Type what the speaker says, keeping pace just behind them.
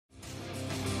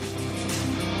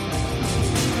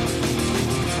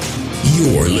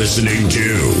You're listening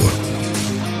to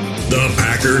the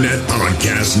Packernet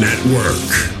Podcast Network.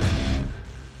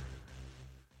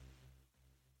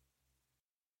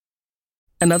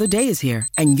 Another day is here,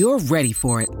 and you're ready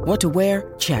for it. What to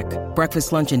wear? Check.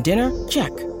 Breakfast, lunch, and dinner?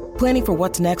 Check. Planning for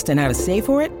what's next and how to save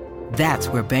for it? That's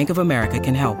where Bank of America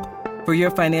can help. For your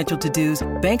financial to-dos,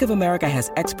 Bank of America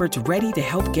has experts ready to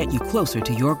help get you closer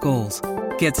to your goals.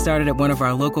 Get started at one of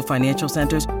our local financial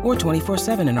centers or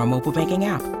 24/7 in our mobile banking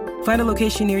app. Find a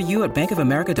location near you at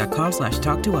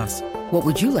bankofamerica.com/talktous. What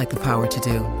would you like the power to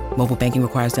do? Mobile banking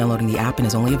requires downloading the app and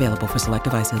is only available for select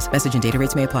devices. Message and data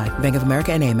rates may apply. Bank of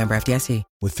America N.A., member FDIC.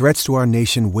 With threats to our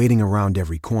nation waiting around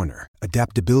every corner,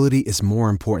 adaptability is more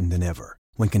important than ever.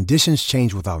 When conditions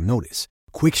change without notice,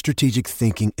 quick strategic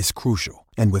thinking is crucial.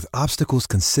 And with obstacles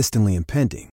consistently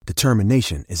impending,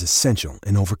 determination is essential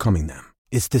in overcoming them.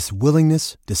 It's this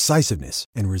willingness, decisiveness,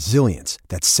 and resilience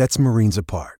that sets Marines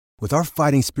apart. With our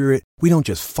fighting spirit, we don't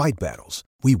just fight battles,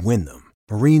 we win them.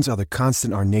 Marines are the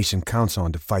constant our nation counts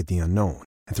on to fight the unknown.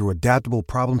 And through adaptable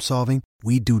problem solving,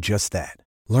 we do just that.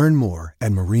 Learn more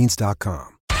at marines.com.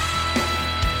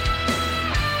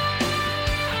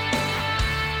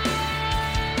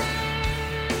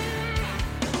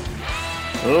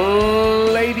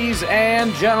 Ladies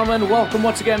and gentlemen, welcome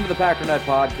once again to the Packernet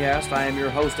Podcast. I am your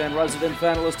host and resident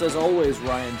panelist, as always,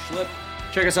 Ryan Schlip.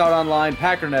 Check us out online,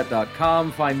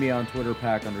 packernet.com. Find me on Twitter,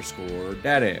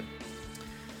 pack_daddy.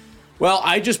 Well,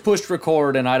 I just pushed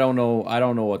record, and I don't know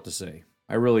what to say.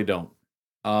 I really don't.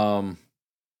 I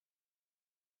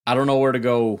don't know where to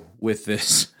go with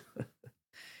this.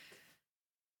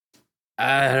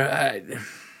 I'll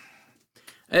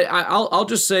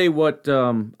just say what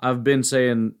I've been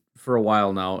saying for a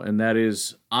while now, and that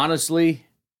is, honestly,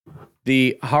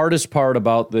 the hardest part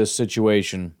about this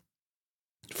situation,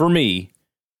 for me,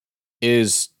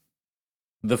 is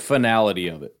the finality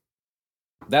of it.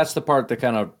 That's the part that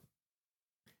kind of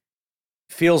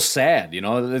feels sad, you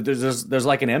know. There's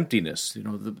like an emptiness, you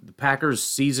know. The Packers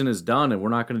season is done, and we're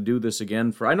not going to do this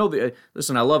again for. I know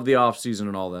listen, I love the off season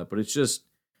and all that, but it's just,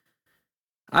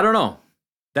 I don't know.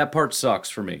 That part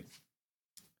sucks for me.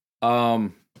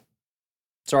 Sorry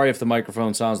if the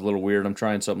microphone sounds a little weird. I'm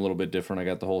trying something a little bit different. I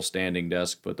got the whole standing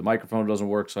desk, but the microphone doesn't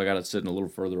work, so I got it sitting a little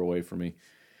further away from me.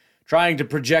 Trying to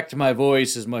project my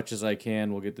voice as much as I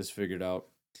can. We'll get this figured out.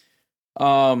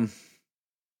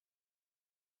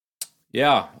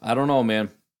 Yeah, I don't know, man.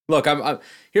 Look,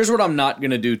 here's what I'm not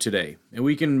going to do today, and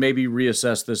we can maybe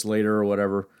reassess this later or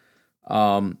whatever.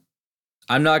 I'm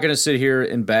not going to sit here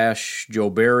and bash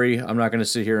Joe Barry. I'm not going to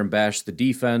sit here and bash the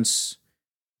defense.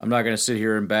 I'm not going to sit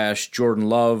here and bash Jordan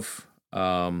Love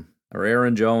or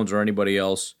Aaron Jones or anybody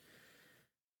else.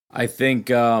 I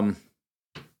think,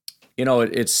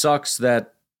 it sucks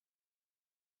that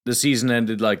the season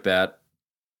ended like that.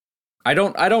 I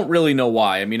don't really know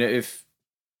why. I mean, if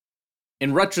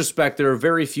in retrospect, there are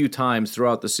very few times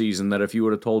throughout the season that if you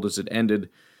would have told us it ended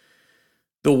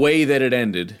the way that it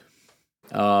ended,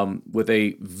 with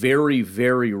a very,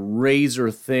 very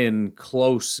razor-thin,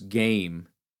 close game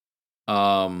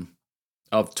of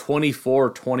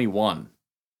 24-21.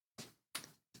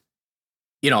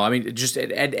 I mean, just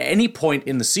at any point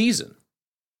in the season,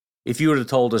 if you would have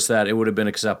told us that, it would have been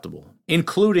acceptable,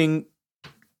 including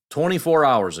 24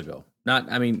 hours ago.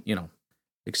 Not, I mean,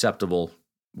 acceptable,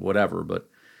 whatever, but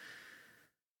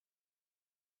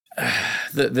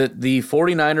the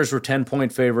 49ers were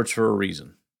 10-point favorites for a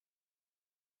reason.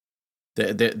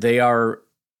 They are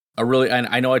a really,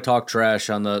 I know I talk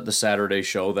trash on the Saturday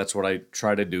show. That's what I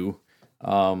try to do.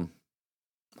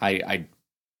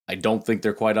 I don't think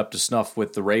they're quite up to snuff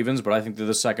with the Ravens, but I think they're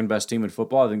the second best team in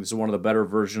football. I think this is one of the better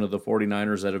versions of the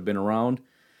 49ers that have been around.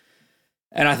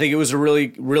 And I think it was a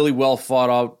really, really well fought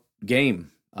out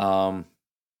game. I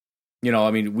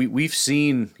mean, we've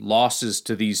seen losses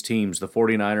to these teams, the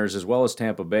 49ers as well as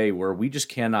Tampa Bay, where we just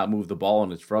cannot move the ball,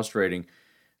 and it's frustrating.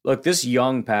 Look, this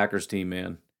young Packers team,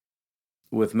 man,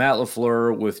 with Matt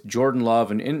LaFleur, with Jordan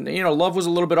Love, and Love was a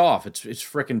little bit off. It's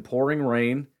freaking pouring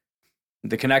rain.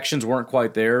 The connections weren't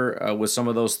quite there with some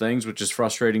of those things, which is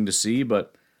frustrating to see.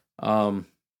 But,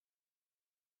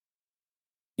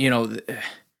 we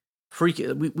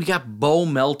got Bo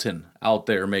Melton out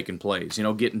there making plays,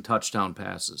 getting touchdown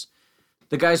passes.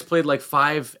 The guy's played like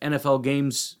 5 NFL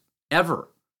games ever.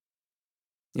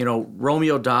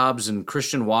 Romeo Doubs and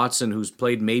Christian Watson, who's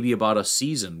played maybe about a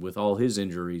season with all his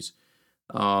injuries,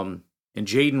 and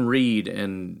Jaden Reed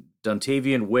and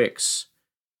Dontavian Wicks.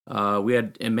 We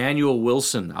had Emmanuel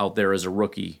Wilson out there as a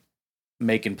rookie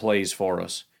making plays for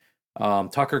us.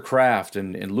 Tucker Kraft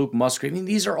and Luke Musgrave. I mean,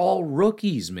 these are all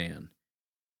rookies, man.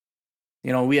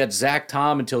 we had Zach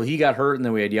Tom until he got hurt, and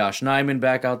then we had Yosh Nijman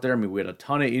back out there. I mean, we had a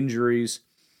ton of injuries.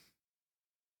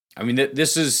 I mean,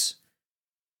 this is,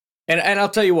 and I'll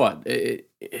tell you what,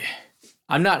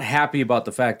 I'm not happy about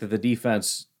the fact that the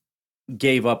defense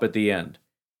gave up at the end,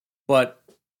 but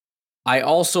I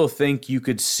also think you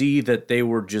could see that they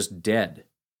were just dead.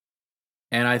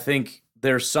 And I think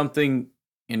there's something,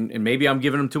 and maybe I'm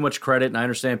giving them too much credit, and I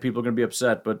understand people are going to be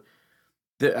upset, but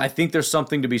I think there's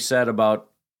something to be said about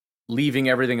leaving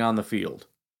everything on the field.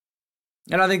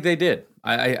 And I think they did.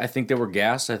 I think they were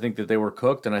gassed. I think that they were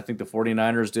cooked, and I think the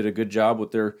 49ers did a good job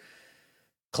with their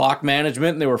clock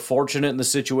management, and they were fortunate in the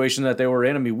situation that they were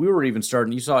in. I mean, we were even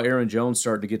starting, you saw Aaron Jones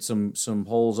starting to get some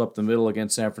holes up the middle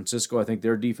against San Francisco. I think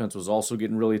their defense was also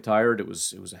getting really tired. It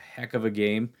was a heck of a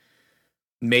game.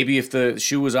 Maybe if the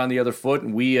shoe was on the other foot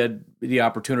and we had the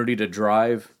opportunity to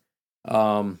drive,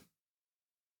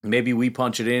 maybe we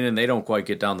punch it in and they don't quite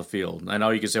get down the field. I know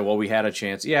you can say, well, we had a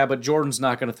chance. Yeah, but Jordan's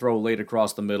not going to throw late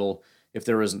across the middle if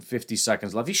there isn't 50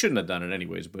 seconds left. He shouldn't have done it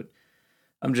anyways, but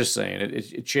I'm just saying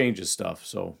it changes stuff.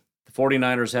 So the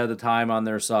 49ers had the time on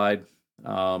their side.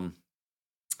 And,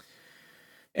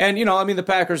 the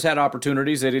Packers had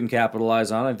opportunities. They didn't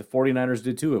capitalize on it. The 49ers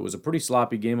did too. It was a pretty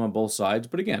sloppy game on both sides.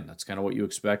 But again, that's kind of what you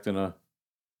expect in a,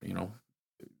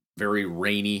 very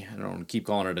rainy, I don't want to keep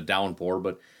calling it a downpour,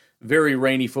 but very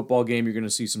rainy football game. You're going to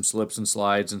see some slips and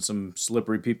slides and some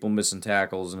slippery people missing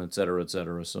tackles and et cetera, et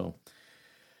cetera. So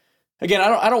again,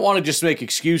 I don't want to just make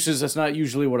excuses. That's not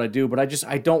usually what I do, but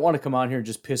I don't want to come on here and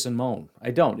just piss and moan.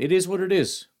 I don't. It is what it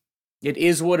is. It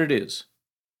is what it is.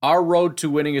 Our road to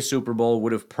winning a Super Bowl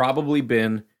would have probably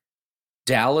been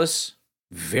Dallas,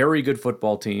 very good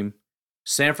football team,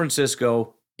 San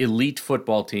Francisco, elite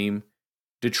football team,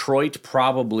 Detroit,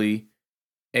 probably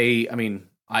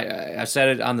I said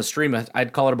it on the stream,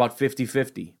 I'd call it about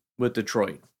 50-50 with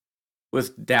Detroit,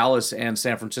 with Dallas and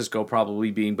San Francisco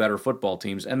probably being better football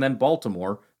teams, and then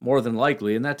Baltimore, more than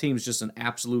likely, and that team's just an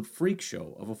absolute freak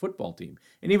show of a football team.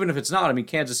 And even if it's not,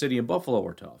 Kansas City and Buffalo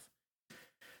are tough.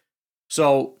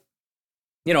 So,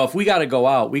 if we got to go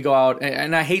out, we go out,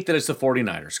 and I hate that it's the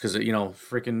 49ers because,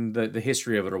 freaking the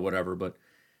history of it or whatever, but,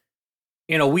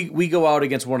 we go out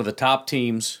against one of the top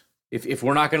teams. If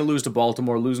we're not going to lose to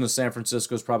Baltimore, losing to San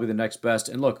Francisco is probably the next best.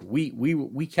 And look,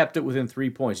 we kept it within 3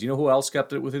 points. You know who else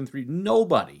kept it within 3?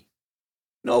 Nobody.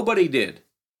 Nobody did.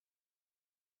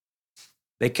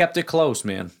 They kept it close,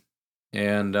 man.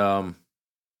 And,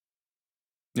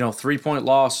 3-point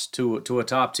loss to a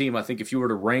top team. I think if you were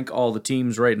to rank all the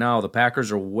teams right now, the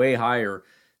Packers are way higher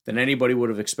than anybody would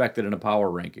have expected in a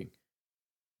power ranking.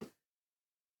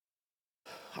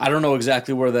 I don't know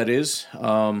exactly where that is,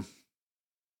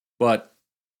 but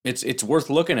it's worth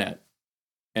looking at,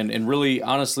 and really,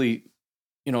 honestly,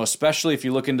 especially if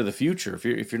you look into the future.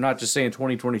 If you're not just saying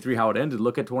 2023 how it ended,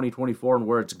 look at 2024 and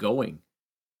where it's going.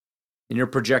 And you're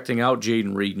projecting out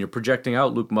Jaden Reed, and you're projecting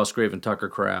out Luke Musgrave and Tucker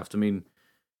Kraft.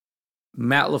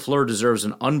 Matt LaFleur deserves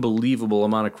an unbelievable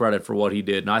amount of credit for what he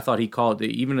did. And I thought he called,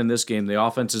 even in this game, the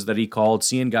offenses that he called,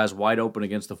 seeing guys wide open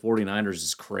against the 49ers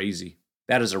is crazy.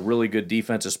 That is a really good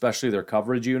defense, especially their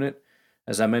coverage unit,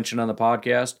 as I mentioned on the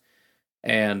podcast.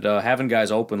 And having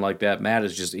guys open like that, Matt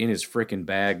is just in his freaking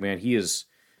bag, man. He's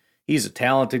a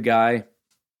talented guy,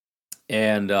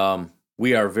 and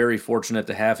we are very fortunate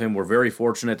to have him. We're very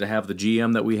fortunate to have the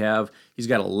GM that we have. He's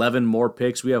got 11 more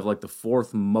picks. We have like the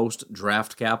 4th most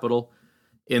draft capital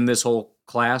in this whole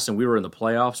class, and we were in the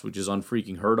playoffs, which is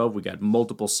unfreaking heard of. We got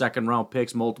multiple 2nd-round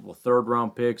picks, multiple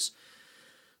 3rd-round picks.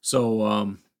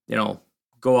 So,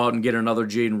 go out and get another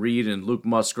Jaden Reed and Luke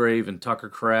Musgrave and Tucker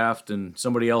Kraft and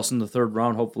somebody else in the 3rd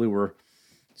round. Hopefully we're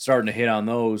starting to hit on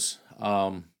those.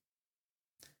 But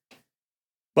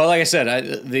like I said,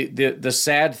 the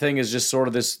sad thing is just sort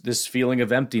of this feeling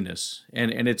of emptiness.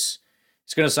 And it's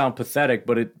going to sound pathetic,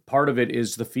 but part of it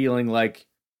is the feeling like,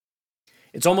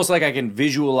 it's almost like I can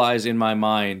visualize in my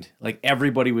mind, like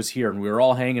everybody was here and we were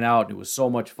all hanging out and it was so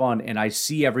much fun. And I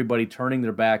see everybody turning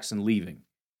their backs and leaving.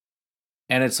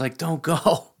 And it's like, don't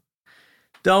go.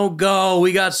 Don't go.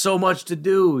 We got so much to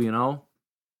do,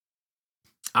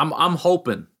 I'm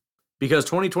hoping, because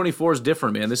 2024 is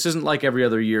different, man. This isn't like every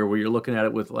other year where you're looking at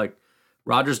it with like,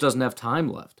 Rodgers doesn't have time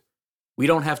left. We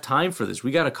don't have time for this.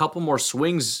 We got a couple more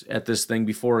swings at this thing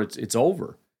before it's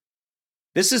over.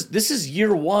 This is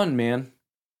year one, man.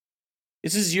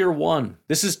 This is year one.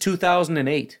 This is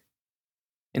 2008.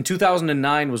 And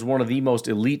 2009 was one of the most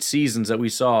elite seasons that we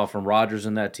saw from Rodgers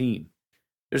and that team.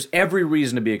 There's every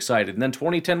reason to be excited. And then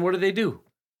 2010, what did they do?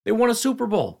 They won a Super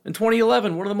Bowl. In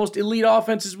 2011, one of the most elite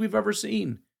offenses we've ever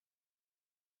seen.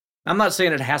 I'm not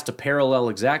saying it has to parallel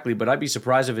exactly, but I'd be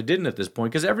surprised if it didn't at this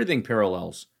point, because everything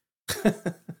parallels.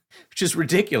 which is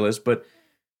ridiculous. But,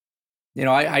 you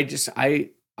know,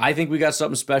 I think we got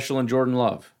something special in Jordan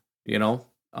Love, you know.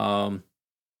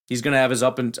 He's going to have his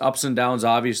ups and downs,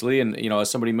 obviously. And, you know, as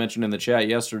somebody mentioned in the chat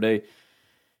yesterday,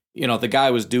 you know, the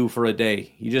guy was due for a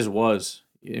day. He just was.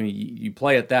 I mean, you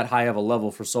play at that high of a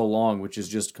level for so long, which is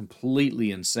just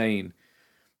completely insane.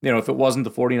 You know, if it wasn't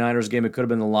the 49ers game, it could have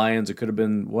been the Lions. It could have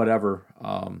been whatever.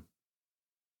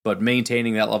 But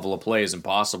maintaining that level of play is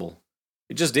impossible.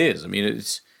 It just is. I mean,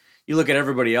 it's you look at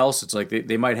everybody else, it's like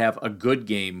they might have a good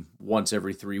game once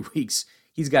every 3 weeks.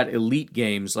 He's got elite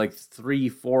games, like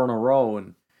 3-4 in a row.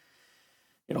 And,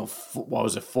 you know, what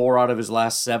was it, 4 out of his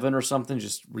last 7 or something?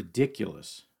 Just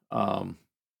ridiculous.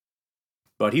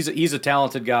 But he's a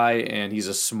talented guy, and he's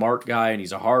a smart guy, and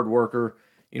he's a hard worker.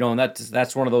 You know, and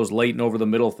that's one of those late and over the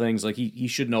middle things. Like he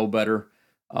should know better.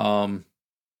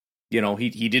 You know,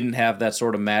 he didn't have that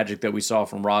sort of magic that we saw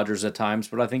from Rodgers at times,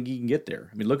 but I think he can get there.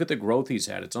 I mean, look at the growth he's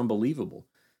had. It's unbelievable.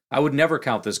 I would never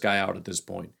count this guy out at this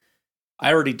point.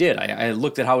 I already did. I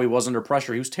looked at how he was under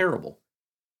pressure. He was terrible.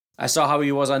 I saw how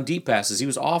he was on deep passes. He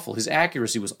was awful. His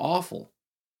accuracy was awful.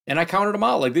 And I counted him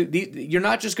out. Like, you're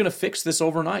not just going to fix this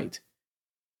overnight.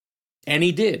 And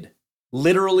he did.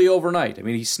 Literally overnight. I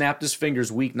mean, he snapped his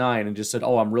fingers week 9 and just said,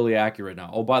 oh, I'm really accurate now.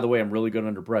 Oh, by the way, I'm really good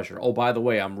under pressure. Oh, by the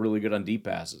way, I'm really good on deep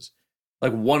passes.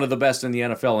 Like one of the best in the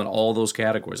NFL in all those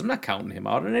categories. I'm not counting him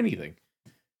out on anything.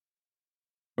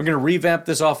 We're going to revamp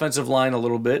this offensive line a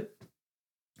little bit.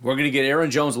 We're going to get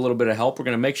Aaron Jones a little bit of help. We're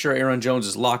going to make sure Aaron Jones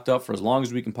is locked up for as long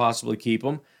as we can possibly keep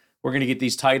him. We're going to get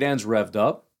these tight ends revved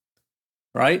up,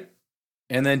 right?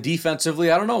 And then defensively,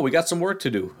 I don't know. We got some work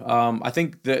to do. I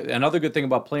think that another good thing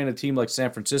about playing a team like San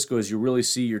Francisco is you really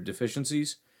see your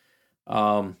deficiencies.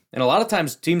 And a lot of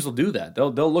times teams will do that.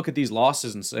 They'll look at these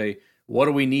losses and say, what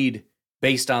do we need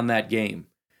based on that game?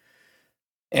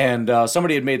 And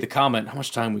somebody had made the comment, how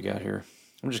much time we got here?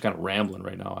 I'm just kind of rambling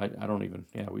right now. I don't even,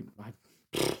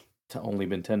 it's only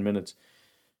been 10 minutes.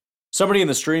 Somebody in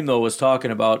the stream, though, was talking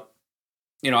about,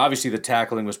 you know, obviously the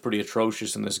tackling was pretty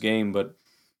atrocious in this game, but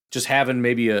just having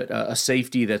maybe a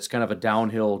safety that's kind of a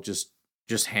downhill, just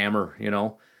hammer, you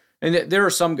know. And there are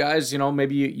some guys, you know,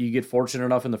 maybe you get fortunate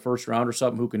enough in the first round or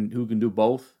something who can do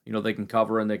both. You know, they can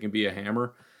cover and they can be a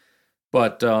hammer.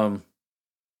 But,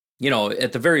 you know,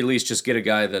 at the very least, just get a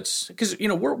guy that's, because, you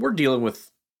know, we're dealing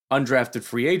with undrafted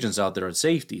free agents out there at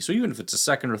safety. So even if it's a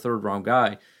second or third round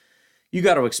guy, you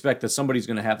got to expect that somebody's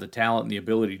going to have the talent and the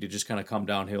ability to just kind of come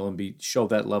downhill and show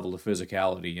that level of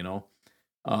physicality, you know.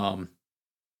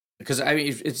 Because, I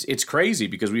mean, it's crazy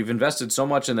because we've invested so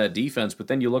much in that defense, but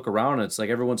then you look around and it's like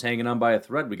everyone's hanging on by a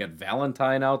thread. We got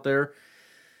Valentine out there.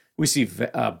 We see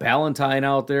Ballantyne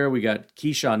out there. We got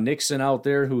Keyshawn Nixon out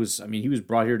there, he was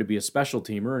brought here to be a special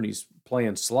teamer, and he's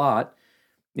playing slot.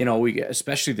 You know,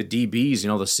 especially the DBs, you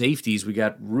know, the safeties. We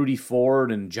got Rudy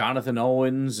Ford and Jonathan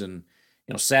Owens, and,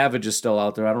 you know, Savage is still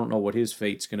out there. I don't know what his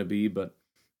fate's going to be, but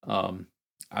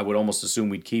I would almost assume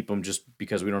we'd keep him just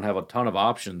because we don't have a ton of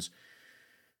options.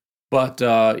 But,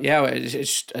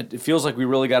 it feels like we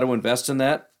really got to invest in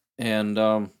that. And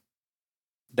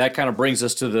that kind of brings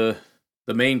us to the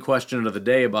main question of the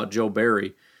day about Joe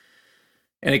Barry.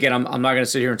 And again, I'm not going to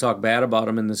sit here and talk bad about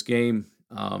him in this game.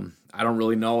 I don't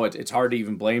really know. It's hard to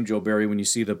even blame Joe Barry when you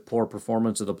see the poor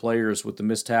performance of the players with the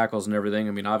missed tackles and everything.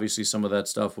 I mean, obviously some of that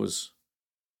stuff was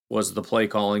the play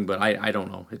calling, but I don't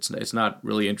know. It's not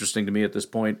really interesting to me at this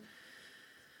point.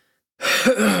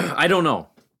 I don't know.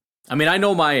 I mean, I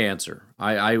know my answer.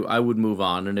 I would move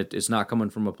on, and it's not coming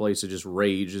from a place of just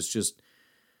rage. It's just,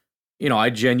 you know, I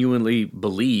genuinely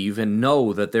believe and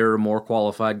know that there are more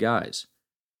qualified guys.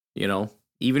 You know,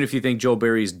 even if you think Joe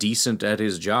Barry's decent at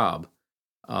his job,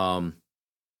 I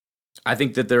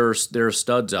think that there are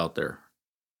studs out there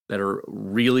that are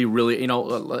really, really, you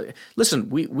know, listen,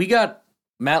 we got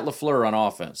Matt LaFleur on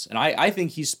offense, and I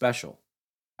think he's special.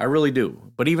 I really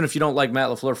do. But even if you don't like Matt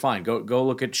LaFleur, fine. Go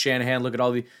look at Shanahan, look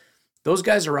at those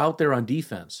guys are out there on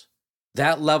defense.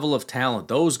 That level of talent,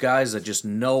 those guys that just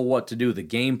know what to do, the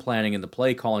game planning and the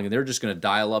play calling, and they're just going to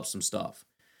dial up some stuff.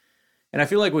 And I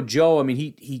feel like with Joe, I mean,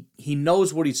 he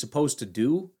knows what he's supposed to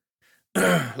do.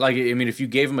 Like, I mean, if you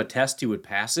gave him a test, he would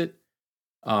pass it.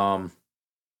 But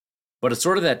it's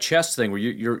sort of that chess thing where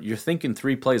you're thinking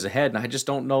 3 plays ahead, and I just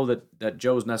don't know that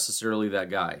Joe's necessarily that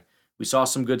guy. We saw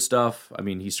some good stuff. I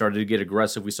mean, he started to get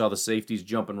aggressive. We saw the safeties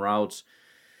jumping routes.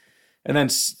 And then,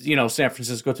 you know, San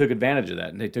Francisco took advantage of that,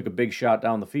 and they took a big shot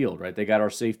down the field, right? They got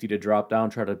our safety to drop down,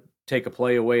 try to take a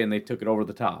play away, and they took it over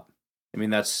the top. I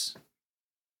mean, that's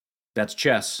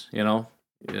chess, you know?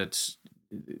 It's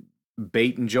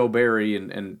baiting Joe Barry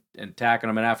and tacking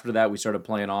him, and after that, we started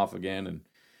playing off again. And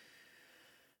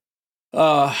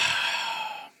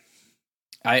I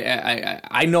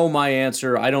know my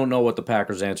answer. I don't know what the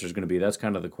Packers' answer is going to be. That's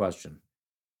kind of the question.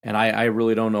 And I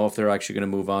really don't know if they're actually going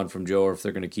to move on from Joe or if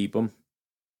they're going to keep him.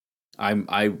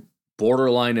 I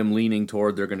borderline am leaning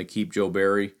toward they're going to keep Joe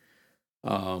Barry.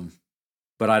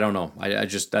 But I don't know.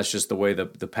 That's just the way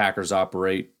the Packers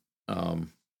operate.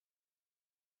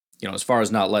 As far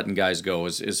as not letting guys go,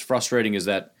 as frustrating as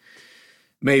that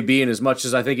may be, and as much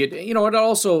as I think it, it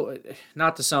also,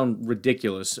 not to sound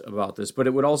ridiculous about this, but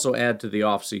it would also add to the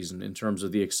offseason in terms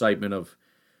of the excitement of,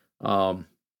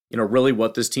 really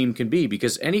what this team can be.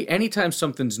 Because anytime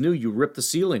something's new, you rip the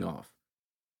ceiling off.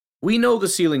 We know the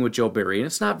ceiling with Joe Barry, and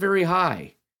it's not very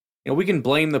high. We can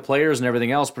blame the players and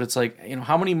everything else, but it's like,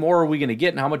 how many more are we going to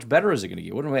get, and how much better is it going to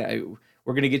get?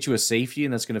 We're going to get you a safety,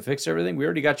 and that's going to fix everything. We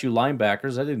already got you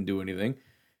linebackers. I didn't do anything.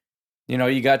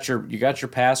 You got your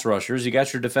pass rushers, you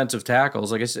got your defensive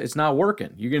tackles. Like it's not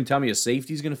working. You're going to tell me a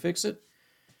safety's going to fix it?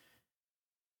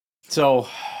 So,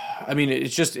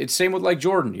 it's same with like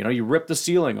Jordan. You rip the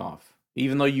ceiling off,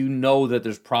 even though you know that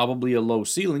there's probably a low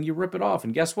ceiling. You rip it off,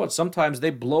 and guess what? Sometimes they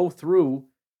blow through.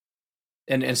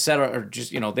 And set or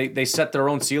just they set their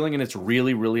own ceiling and it's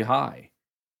really, really high.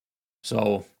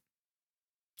 So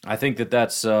I think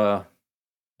that's a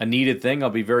needed thing. I'll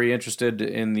be very interested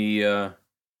in the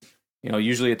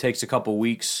usually it takes a couple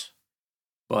weeks,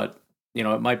 but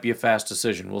it might be a fast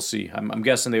decision. We'll see. I'm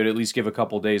guessing they would at least give a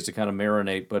couple days to kind of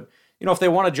marinate. But if they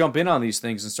want to jump in on these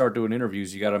things and start doing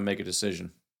interviews, you got to make a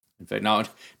decision. In fact, now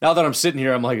that I'm sitting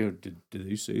here, I'm like, did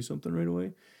they say something right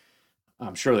away?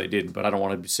 I'm sure they didn't, but I don't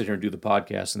want to sit here and do the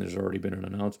podcast and there's already been an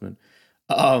announcement.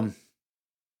 I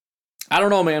don't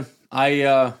know, man.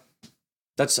 I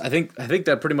think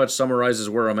that pretty much summarizes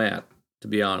where I'm at, to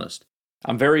be honest.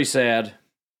 I'm very sad.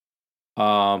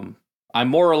 I'm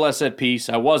more or less at peace.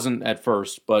 I wasn't at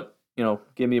first, but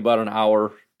give me about an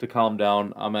hour to calm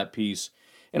down. I'm at peace.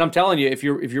 And I'm telling you, if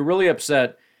you're really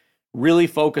upset, really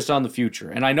focus on the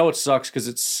future. And I know it sucks because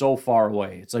it's so far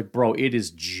away. It's like, bro, it is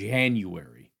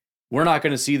January. We're not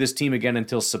going to see this team again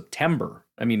until September.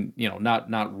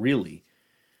 Not really.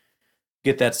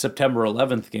 Get that September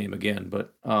 11th game again,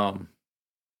 but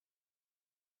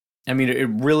it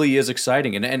really is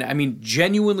exciting. And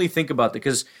genuinely think about that,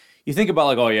 because you think about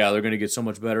like, oh yeah, they're going to get so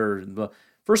much better.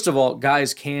 First of all,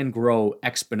 guys can grow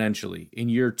exponentially in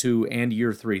year 2 and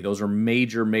year 3. Those are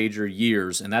major, major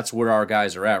years, and that's where our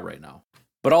guys are at right now.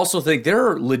 But also think there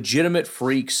are legitimate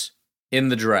freaks in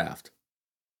the draft.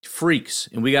 Freaks,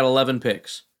 and we got 11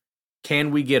 picks.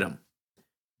 Can we get them?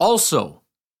 Also,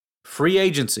 free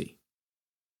agency.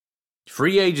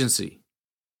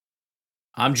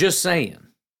 I'm just saying.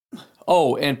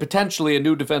 Oh, and potentially a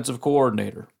new defensive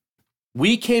coordinator.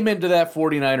 We came into that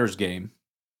 49ers game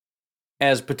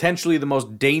as potentially the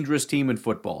most dangerous team in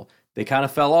football. They kind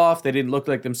of fell off. They didn't look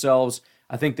like themselves.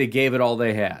 I think they gave it all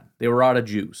they had. They were out of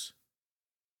juice.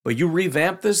 But you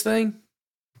revamp this thing,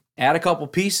 add a couple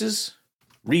pieces,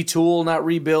 retool, not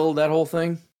rebuild, that whole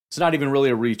thing. It's not even really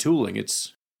a retooling.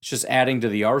 It's just adding to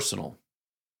the arsenal.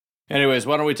 Anyways,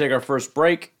 why don't we take our first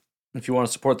break? If you want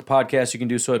to support the podcast, you can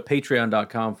do so at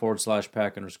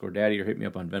patreon.com/pack_daddy or hit me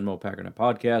up on Venmo, Packernet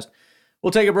Podcast. We'll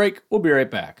take a break. We'll be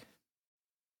right back.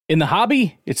 In the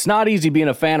hobby, it's not easy being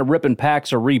a fan of ripping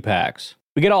packs or repacks.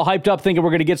 We get all hyped up thinking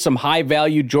we're going to get some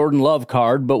high-value Jordan Love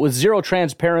card, but with zero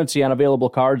transparency on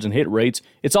available cards and hit rates,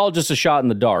 it's all just a shot in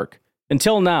the dark.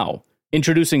 Until now.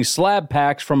 Introducing slab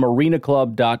packs from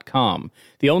arenaclub.com,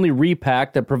 the only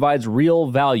repack that provides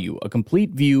real value, a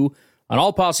complete view on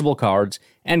all possible cards,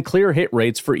 and clear hit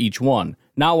rates for each one.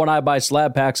 Now when I buy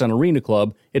slab packs on Arena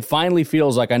Club, it finally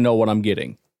feels like I know what I'm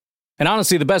getting. And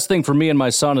honestly, the best thing for me and my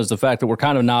son is the fact that we're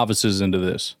kind of novices into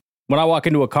this. When I walk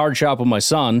into a card shop with my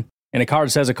son, and a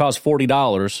card says it costs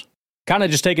 $40, kind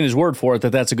of just taking his word for it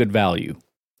that that's a good value.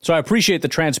 So I appreciate the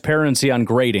transparency on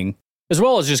grading, as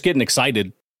well as just getting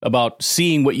excited about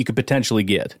seeing what you could potentially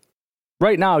get.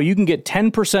 Right now, you can get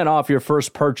 10% off your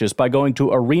first purchase by going to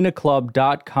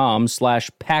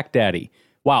arenaclub.com/packdaddy.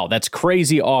 Wow, that's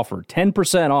crazy offer.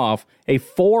 10% off a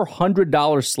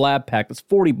 $400 slab pack. That's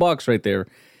 $40 right there.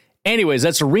 Anyways,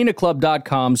 that's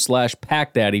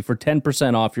arenaclub.com/packdaddy for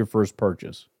 10% off your first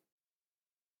purchase.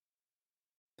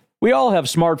 We all have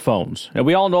smartphones, and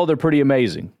we all know they're pretty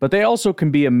amazing, but they also can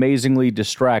be amazingly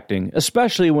distracting,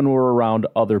 especially when we're around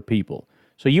other people.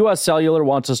 So US Cellular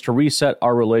wants us to reset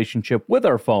our relationship with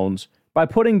our phones by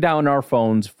putting down our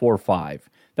phones for $5.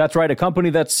 That's right, a company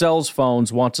that sells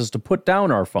phones wants us to put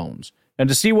down our phones. And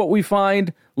to see what we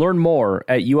find, learn more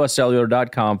at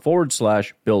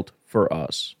uscellular.com/built for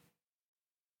us.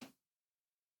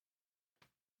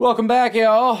 Welcome back,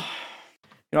 y'all.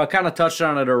 I kind of touched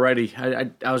on it already.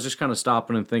 I was just kind of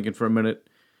stopping and thinking for a minute.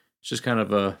 It's just kind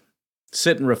of a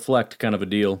sit and reflect kind of a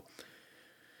deal.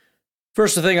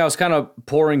 First, the thing, I was kind of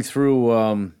pouring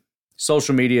through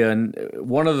social media, and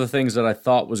one of the things that I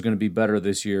thought was going to be better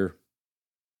this year,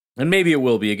 and maybe it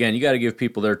will be, again, you got to give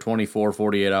people their 24,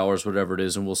 48 hours, whatever it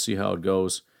is, and we'll see how it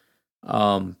goes.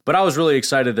 But I was really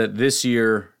excited that this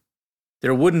year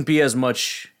there wouldn't be as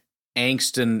much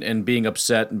angst and being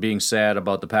upset and being sad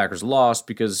about the Packers' loss,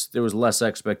 because there was less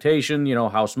expectation,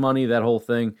 house money, that whole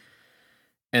thing.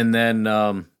 And then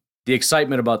the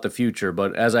excitement about the future.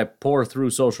 But as I pour through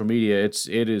social media, it's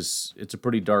a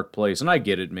pretty dark place. And I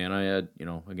get it, man. I had,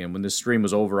 again, when this stream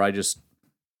was over, I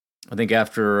think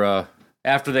after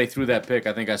they threw that pick,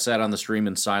 I think I sat on the stream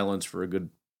in silence for a good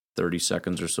 30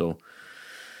 seconds or so.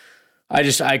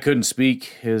 I couldn't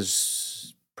speak. It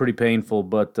was pretty painful,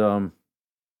 but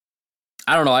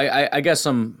I don't know. I guess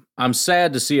I'm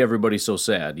sad to see everybody so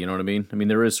sad. You know what I mean? I mean,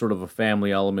 there is sort of a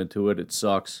family element to it. It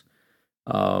sucks.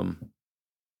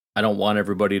 I don't want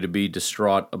everybody to be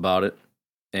distraught about it,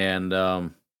 and I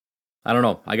don't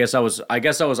know. I guess I was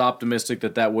optimistic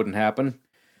that wouldn't happen,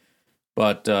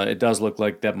 but it does look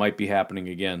like that might be happening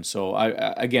again. So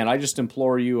I just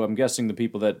implore you. I'm guessing the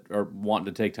people that are wanting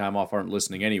to take time off aren't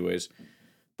listening anyways,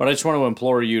 but I just want to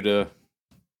implore you to,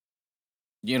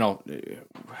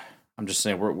 I'm just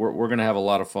saying we're gonna have a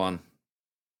lot of fun.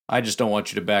 I just don't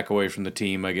want you to back away from the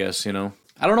team, I guess,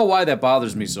 I don't know why that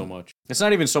bothers me so much. It's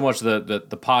not even so much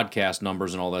the podcast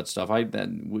numbers and all that stuff.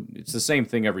 It's the same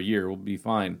thing every year. We'll be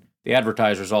fine. The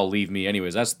advertisers all leave me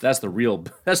anyways. That's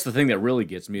the thing that really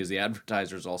gets me, is the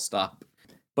advertisers all stop.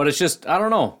 But it's just, I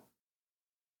don't know.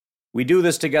 We do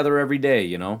this together every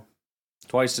day,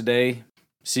 twice a day.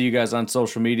 See you guys on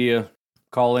social media.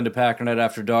 Call into Packernet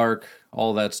After Dark,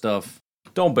 all that stuff.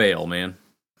 Don't bail, man.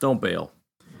 Don't bail.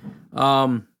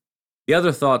 The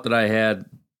other thought that I had,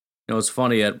 it's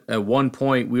funny, at one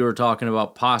point we were talking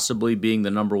about possibly being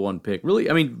the number one pick. Really,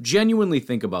 I mean, genuinely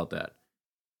think about that.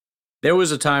 There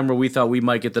was a time where we thought we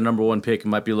might get the number one pick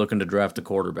and might be looking to draft a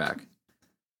quarterback.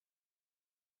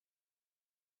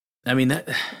 I mean,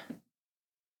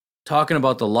 talking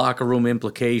about the locker room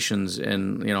implications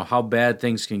and, how bad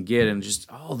things can get and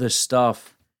just all this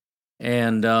stuff.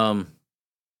 And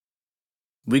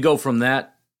we go from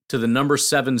that to the number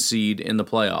 7 seed in the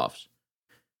playoffs.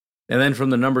 And then from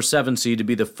the number 7 seed to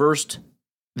be the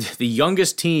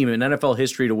youngest team in NFL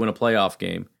history to win a playoff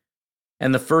game,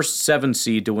 and the first 7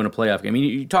 seed to win a playoff game. I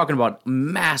mean, you're talking about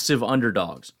massive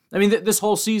underdogs. I mean, this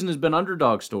whole season has been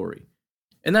underdog story,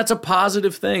 and that's a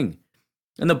positive thing.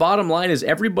 And the bottom line is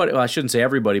everybody, well, I shouldn't say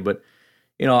everybody, but,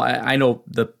 I know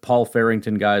the Paul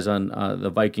Farrington guys on the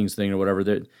Vikings thing or whatever,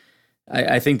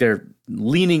 I think they're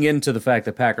leaning into the fact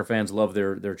that Packer fans love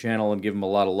their channel and give them a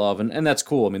lot of love, and that's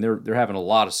cool. I mean, they're having a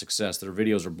lot of success. Their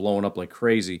videos are blowing up like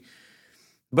crazy.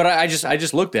 But I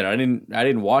just looked at it. I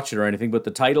didn't watch it or anything, but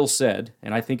the title said,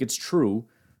 and I think it's true,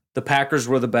 the Packers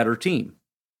were the better team.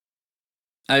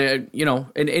 And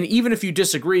even if you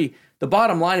disagree, the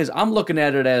bottom line is I'm looking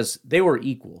at it as they were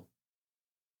equal.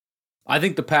 I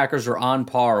think the Packers are on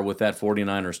par with that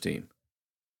 49ers team.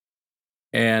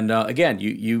 And again,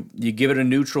 you give it a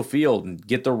neutral field and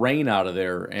get the rain out of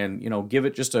there, and give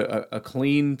it just a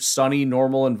clean, sunny,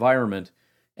 normal environment,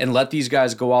 and let these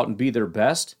guys go out and be their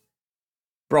best.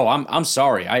 Bro, I'm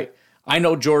sorry. I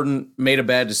know Jordan made a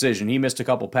bad decision. He missed a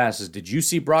couple passes. Did you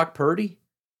see Brock Purdy?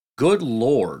 Good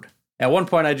Lord. At one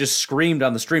point, I just screamed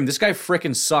on the stream, this guy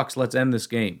frickin' sucks. Let's end this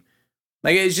game.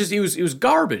 Like, it's just, he was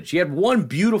garbage. He had one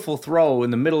beautiful throw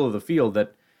in the middle of the field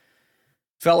that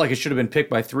felt like it should have been picked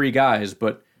by 3 guys.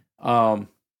 But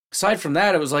aside from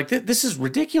that, it was like, this is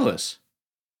ridiculous.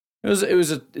 It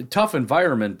was a tough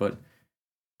environment, but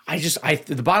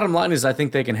the bottom line is I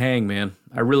think they can hang, man.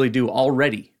 I really do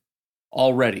already.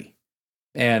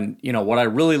 And, what I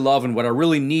really love and what I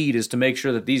really need is to make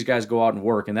sure that these guys go out and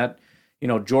work. And that,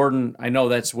 Jordan, I know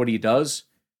that's what he does,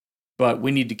 but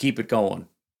we need to keep it going.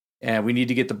 And we need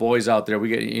to get the boys out there. We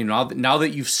get, now that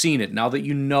you've seen it, now that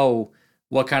you know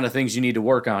what kind of things you need to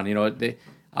work on, they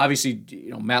obviously,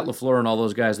 Matt LaFleur and all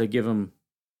those guys, they give them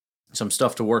some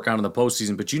stuff to work on in the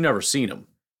postseason, but you've never seen them.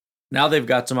 Now they've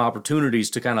got some opportunities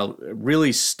to kind of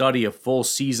really study a full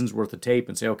season's worth of tape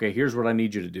and say, okay, here's what I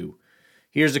need you to do.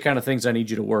 Here's the kind of things I need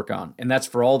you to work on. And that's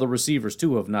for all the receivers,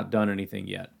 too, who have not done anything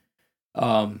yet.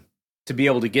 To be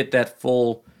able to get that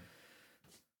full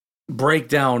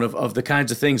breakdown of the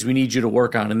kinds of things we need you to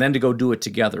work on, and then to go do it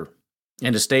together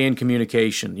and to stay in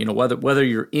communication. Whether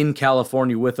you're in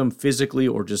California with them physically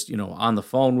or just, on the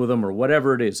phone with them or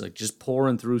whatever it is, like just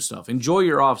pouring through stuff. Enjoy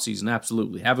your off season,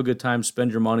 absolutely. Have a good time,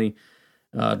 spend your money,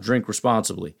 drink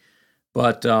responsibly.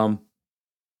 But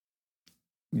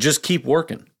just keep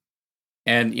working.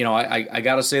 And, I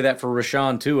got to say that for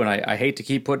Rashawn, too, and I hate to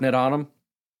keep putting it on him,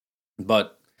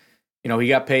 but, he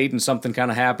got paid and something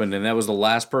kind of happened, and that was the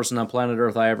last person on planet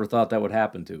Earth I ever thought that would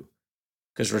happen to.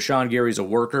 Because Rashawn Gary's a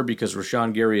worker, because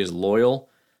Rashawn Gary is loyal.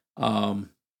 I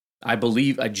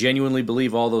genuinely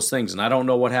believe all those things, and I don't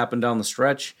know what happened down the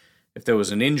stretch, if there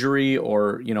was an injury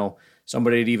or,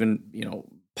 somebody had even,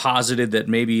 posited that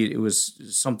maybe it was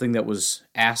something that was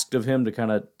asked of him to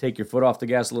kind of take your foot off the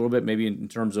gas a little bit, maybe in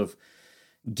terms of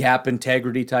gap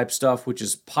integrity type stuff, which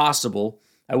is possible.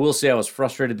 I will say I was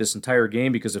frustrated this entire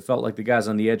game because it felt like the guys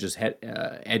on the edges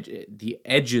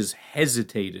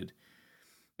hesitated.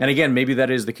 And again, maybe that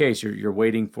is the case. You're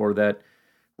waiting for that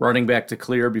running back to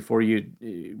clear before you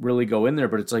really go in there,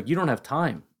 but it's like you don't have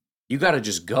time. You got to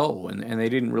just go, and they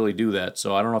didn't really do that.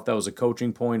 So I don't know if that was a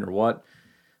coaching point or what.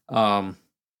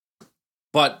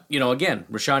 But, again,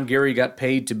 Rashawn Gary got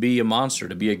paid to be a monster,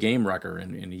 to be a game wrecker,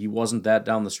 and he wasn't that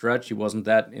down the stretch. He wasn't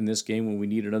that in this game when we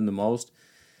needed him the most.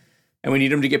 And we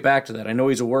need him to get back to that. I know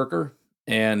he's a worker,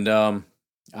 and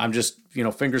I'm just,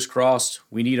 fingers crossed.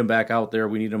 We need him back out there.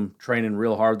 We need him training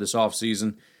real hard this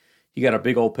offseason. He got a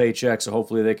big old paycheck, so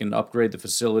hopefully they can upgrade the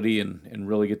facility and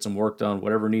really get some work done,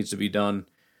 whatever needs to be done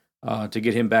to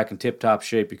get him back in tip-top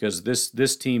shape, because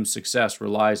this team's success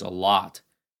relies a lot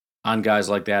on guys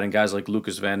like that and guys like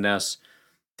Lucas Van Ness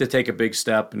to take a big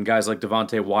step, and guys like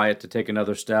Devontae Wyatt to take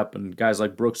another step, and guys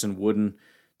like Brooks and Wooden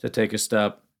to take a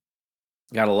step.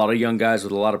 Got a lot of young guys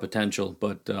with a lot of potential,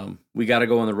 but we got to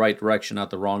go in the right direction,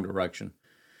 not the wrong direction.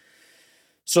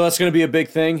 So that's going to be a big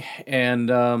thing,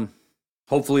 and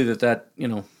hopefully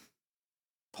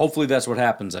hopefully that's what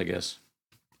happens, I guess.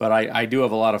 But I do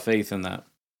have a lot of faith in that.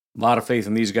 A lot of faith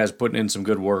in these guys putting in some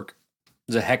good work.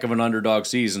 It's a heck of an underdog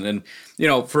season. And,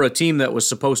 for a team that was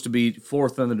supposed to be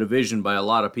fourth in the division by a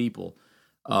lot of people,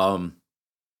 there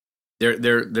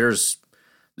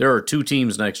are two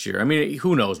teams next year. I mean,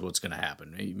 who knows what's going to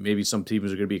happen? Maybe some teams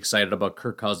are going to be excited about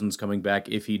Kirk Cousins coming back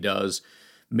if he does.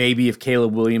 Maybe if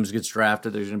Caleb Williams gets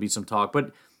drafted, there's going to be some talk.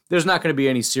 But there's not going to be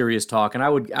any serious talk. And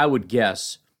I would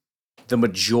guess the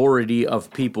majority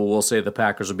of people will say the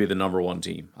Packers will be the number one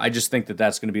team. I just think that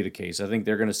that's going to be the case. I think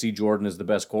they're going to see Jordan as the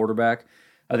best quarterback.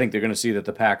 I think they're going to see that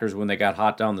the Packers, when they got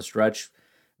hot down the stretch,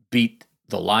 beat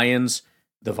the Lions,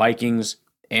 the Vikings,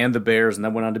 and the Bears, and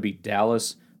then went on to beat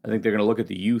Dallas. I think they're going to look at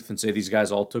the youth and say these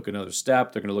guys all took another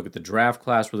step. They're going to look at the draft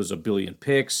class where there's 1 billion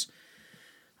picks.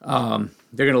 They're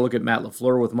going to look at Matt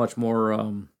LaFleur with much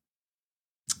more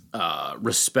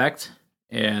respect.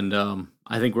 And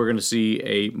I think we're going to see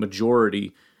a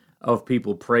majority of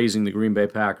people praising the Green Bay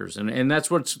Packers. And that's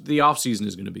what the offseason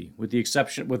is going to be,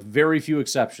 with very few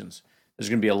exceptions. There's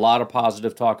going to be a lot of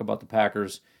positive talk about the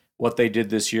Packers, what they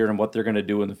did this year and what they're going to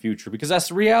do in the future, because that's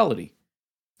the reality.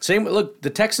 Look,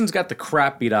 the Texans got the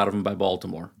crap beat out of them by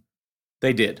Baltimore.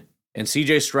 They did. And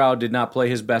C.J. Stroud did not play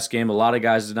his best game. A lot of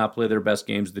guys did not play their best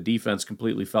games. The defense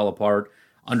completely fell apart,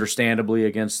 understandably,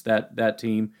 against that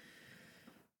team.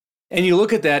 And you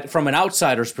look at that from an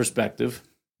outsider's perspective,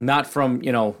 not from,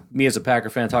 me as a Packer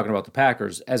fan talking about the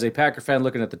Packers. As a Packer fan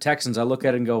looking at the Texans, I look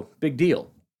at it and go, big deal.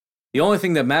 The only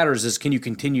thing that matters is, can you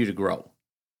continue to grow?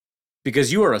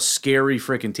 Because you are a scary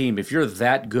freaking team. If you're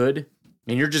that good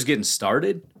and you're just getting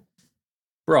started,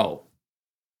 bro,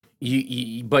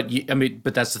 but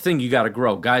that's the thing. You got to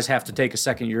grow. Guys have to take a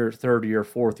second year, third year,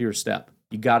 fourth year step.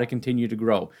 You got to continue to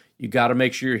grow. You got to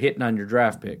make sure you're hitting on your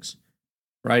draft picks,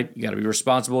 right? You got to be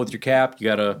responsible with your cap. You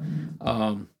got to,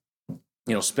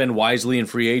 spend wisely in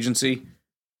free agency.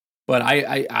 But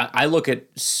I look at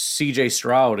C.J.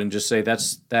 Stroud and just say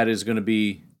that is going to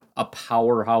be a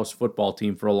powerhouse football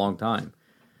team for a long time.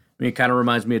 I mean, it kind of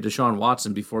reminds me of Deshaun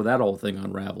Watson before that whole thing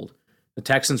unraveled. The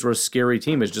Texans were a scary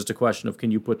team. It's just a question of,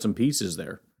 can you put some pieces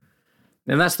there?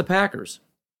 And that's the Packers.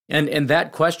 And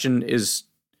that question it's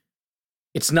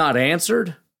not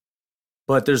answered,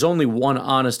 but there's only one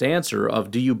honest answer of,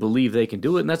 do you believe they can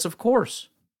do it? And that's, of course.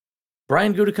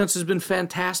 Brian Gutekunst has been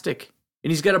fantastic,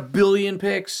 and he's got 1 billion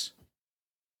picks.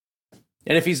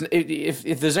 And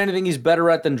if there's anything he's better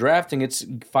at than drafting, it's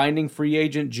finding free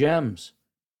agent gems.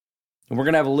 And we're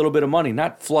going to have a little bit of money,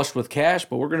 not flush with cash,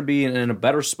 but we're going to be in a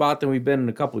better spot than we've been in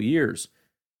a couple of years.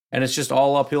 And it's just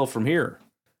all uphill from here.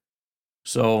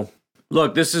 So,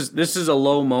 look, this is a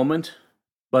low moment,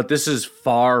 but this is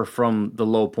far from the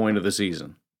low point of the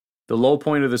season. The low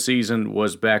point of the season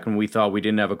was back when we thought we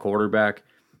didn't have a quarterback.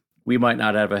 We might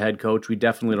not have a head coach. We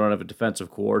definitely don't have a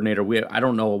defensive coordinator. I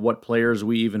don't know what players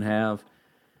we even have.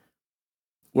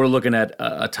 We're looking at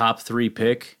a top 3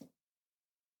 pick.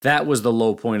 That was the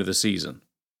low point of the season.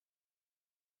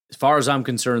 As far as I'm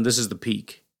concerned, this is the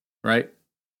peak. right?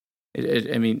 It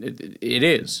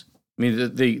is. I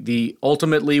mean, the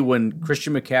ultimately when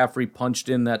Christian McCaffrey punched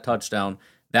in that touchdown,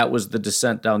 that was the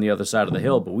descent down the other side of the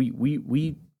hill. But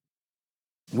we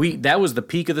that was the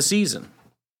peak of the season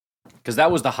because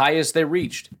that was the highest they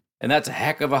reached, and that's a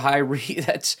heck of a high.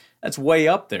 That's way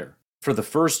up there for the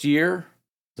first year.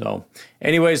 So,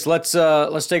 anyways, let's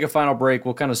take a final break.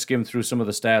 We'll kind of skim through some of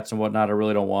the stats and whatnot. I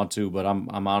really don't want to, but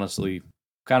I'm honestly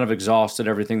kind of exhausted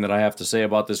everything that I have to say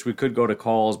about this. We could go to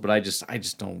calls, but I just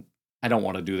don't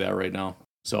want to do that right now.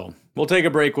 So we'll take a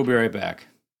break. We'll be right back.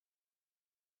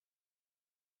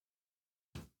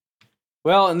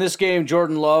 Well, in this game,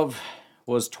 Jordan Love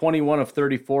was 21 of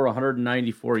 34,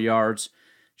 194 yards,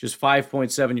 just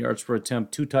 5.7 yards per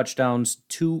attempt, 2 touchdowns,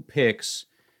 2 picks,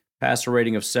 passer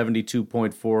rating of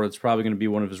 72.4. It's probably going to be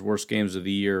one of his worst games of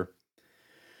the year.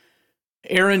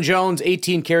 Aaron Jones,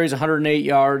 18 carries, 108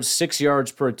 yards, 6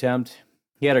 yards per attempt.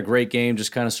 He had a great game,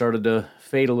 just kind of started to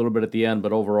fade a little bit at the end,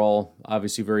 but overall,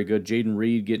 obviously very good. Jaden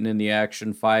Reed getting in the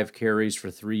action, 5 carries for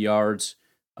 3 yards.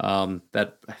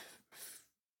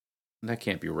 That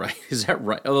can't be right. Is that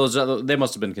right? Oh, they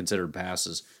must have been considered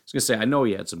passes. I was going to say, I know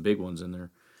he had some big ones in there.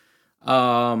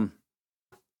 Oh,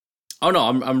 no,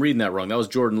 I'm reading that wrong. That was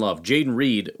Jordan Love. Jaden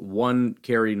Reed, 1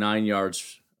 carry, 9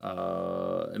 yards.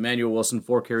 Emmanuel Wilson,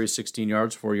 4 carries, 16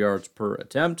 yards, 4 yards per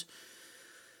attempt.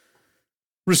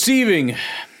 Receiving,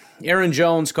 Aaron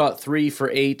Jones caught 3 for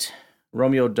 8.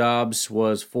 Romeo Doubs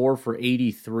was 4 for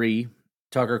 83.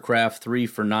 Tucker Kraft, 3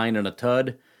 for 9 and a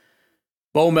tud.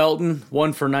 Bo Melton,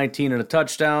 1 for 19 and a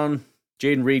touchdown.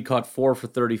 Jaden Reed caught 4 for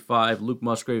 35. Luke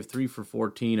Musgrave, 3 for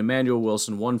 14. Emmanuel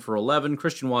Wilson, 1 for 11.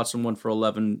 Christian Watson, 1 for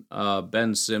 11.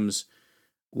 Ben Sims,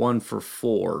 1 for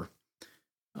 4.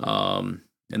 And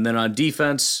then on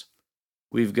defense,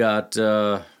 we've got,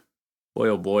 boy,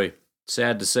 oh boy,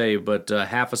 sad to say, but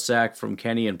half a sack from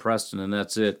Kenny and Preston, and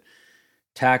that's it.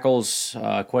 Tackles,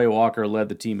 Quay Walker led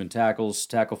the team in tackles.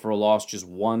 Tackle for a loss, just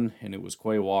 1, and it was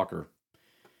Quay Walker.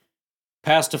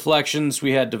 Pass deflections,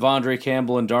 we had Devondre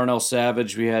Campbell and Darnell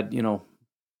Savage. We had,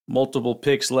 multiple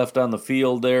picks left on the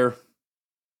field there.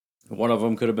 One of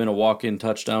them could have been a walk-in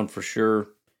touchdown for sure.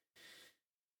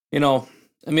 That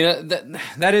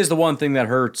is the one thing that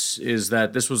hurts is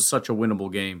that this was such a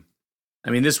winnable game.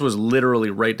 I mean, this was literally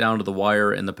right down to the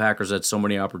wire, and the Packers had so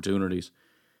many opportunities.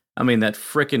 I mean, that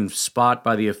frickin' spot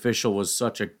by the official was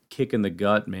such a kick in the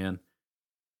gut, man.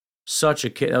 Such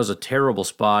a kick. That was a terrible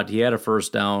spot. He had a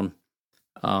first down.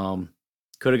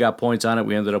 Could have got points on it.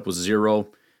 We ended up with 0.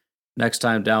 Next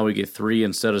time down, we get 3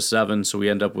 instead of 7, so we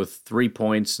end up with 3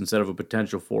 points instead of a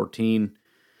potential 14.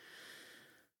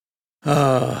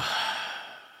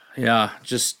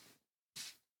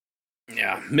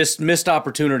 Missed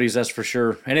opportunities, that's for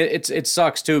sure. And it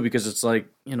sucks too because it's like,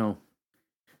 you'd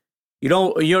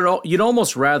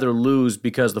almost rather lose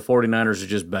because the 49ers are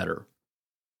just better.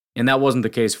 And that wasn't the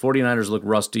case. 49ers look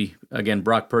rusty. Again,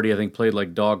 Brock Purdy, I think, played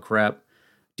like dog crap.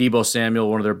 Deebo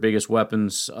Samuel, one of their biggest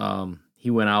weapons,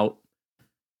 he went out.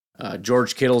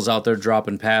 George Kittle's out there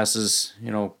dropping passes.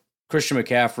 Christian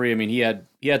McCaffrey, I mean, he had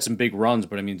some big runs,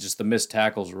 but I mean, just the missed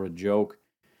tackles were a joke.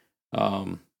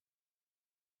 The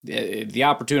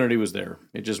opportunity was there.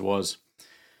 It just was.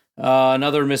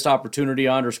 Another missed opportunity,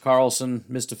 Anders Carlson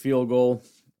missed a field goal.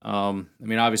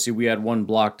 Obviously we had 1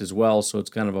 blocked as well, so it's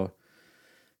kind of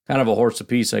a horse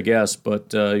apiece, I guess,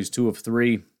 but he's 2 of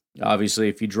 3. Obviously,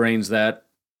 if he drains that,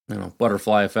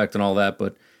 butterfly effect and all that,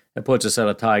 but it puts us at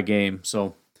a tie game.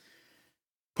 So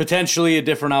potentially a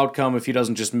different outcome if he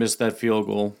doesn't just miss that field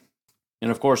goal. And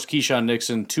of course, Keyshawn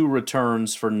Nixon, 2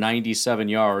 returns for 97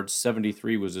 yards.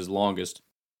 73 was his longest.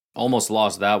 Almost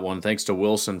lost that one, thanks to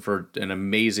Wilson for an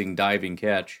amazing diving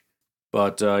catch.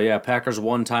 But Packers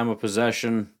 1 time of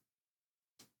possession.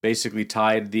 Basically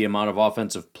tied the amount of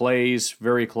offensive plays.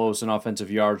 Very close in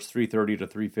offensive yards, 330 to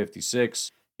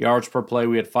 356. Yards per play,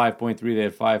 we had 5.3. They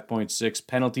had 5.6.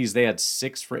 Penalties, they had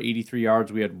 6 for 83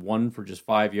 yards. We had 1 for just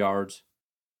 5 yards.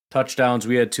 Touchdowns,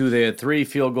 we had 2. They had 3.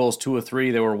 Field goals, 2 of 3.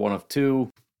 They were 1 of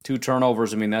 2. 2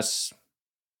 turnovers. I mean, that's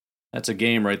a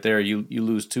game right there. You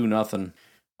lose 2-0.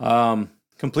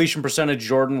 Completion percentage,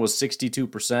 Jordan was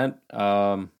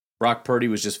 62%. Brock Purdy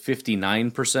was just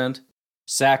 59%.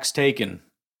 Sacks taken.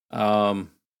 1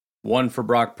 for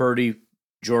Brock Purdy.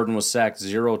 Jordan was sacked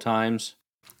 0 times.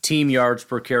 Team yards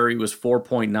per carry was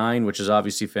 4.9, which is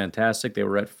obviously fantastic. They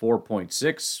were at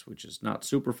 4.6, which is not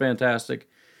super fantastic.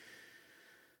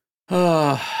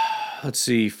 Let's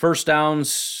see. First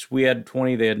downs, we had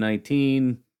 20. They had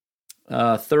 19.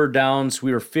 Third downs,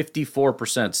 we were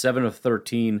 54%, 7 of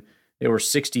 13. They were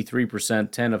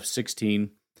 63%, 10 of 16.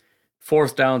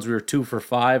 Fourth downs, we were 2 for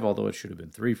 5, although it should have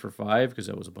been 3 for 5 because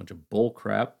that was a bunch of bull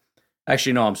crap.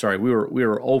 Actually, no, I'm sorry. We were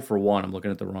 0 for 1. I'm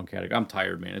looking at the wrong category. I'm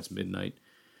tired, man. It's midnight.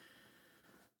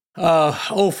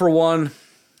 0 for 1,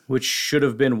 which should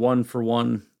have been 1 for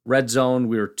 1. Red zone,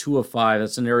 we were 2 of 5.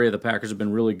 That's an area the Packers have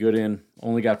been really good in.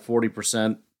 Only got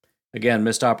 40%. Again,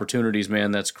 missed opportunities,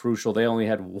 man. That's crucial. They only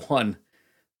had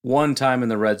one time in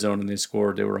the red zone and they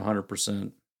scored. They were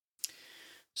 100%.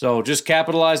 So just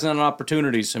capitalizing on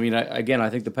opportunities. I mean, I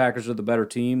think the Packers are the better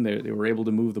team. They were able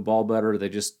to move the ball better. They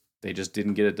just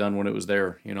didn't get it done when it was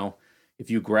there. You know, if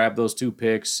you grab those 2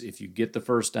 picks, if you get the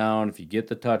first down, if you get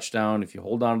the touchdown, if you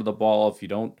hold on to the ball, if you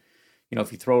don't, you know,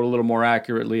 if you throw it a little more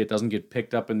accurately, it doesn't get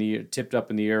tipped up in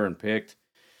the air and picked.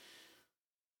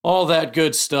 All that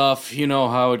good stuff. You know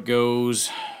how it goes.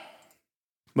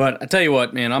 But I tell you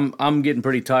what, man, I'm getting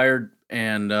pretty tired.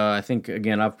 And I think,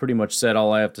 again, I've pretty much said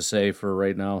all I have to say for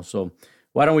right now. So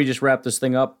why don't we just wrap this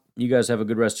thing up? You guys have a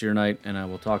good rest of your night, and I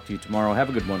will talk to you tomorrow. Have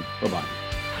a good one. Bye-bye.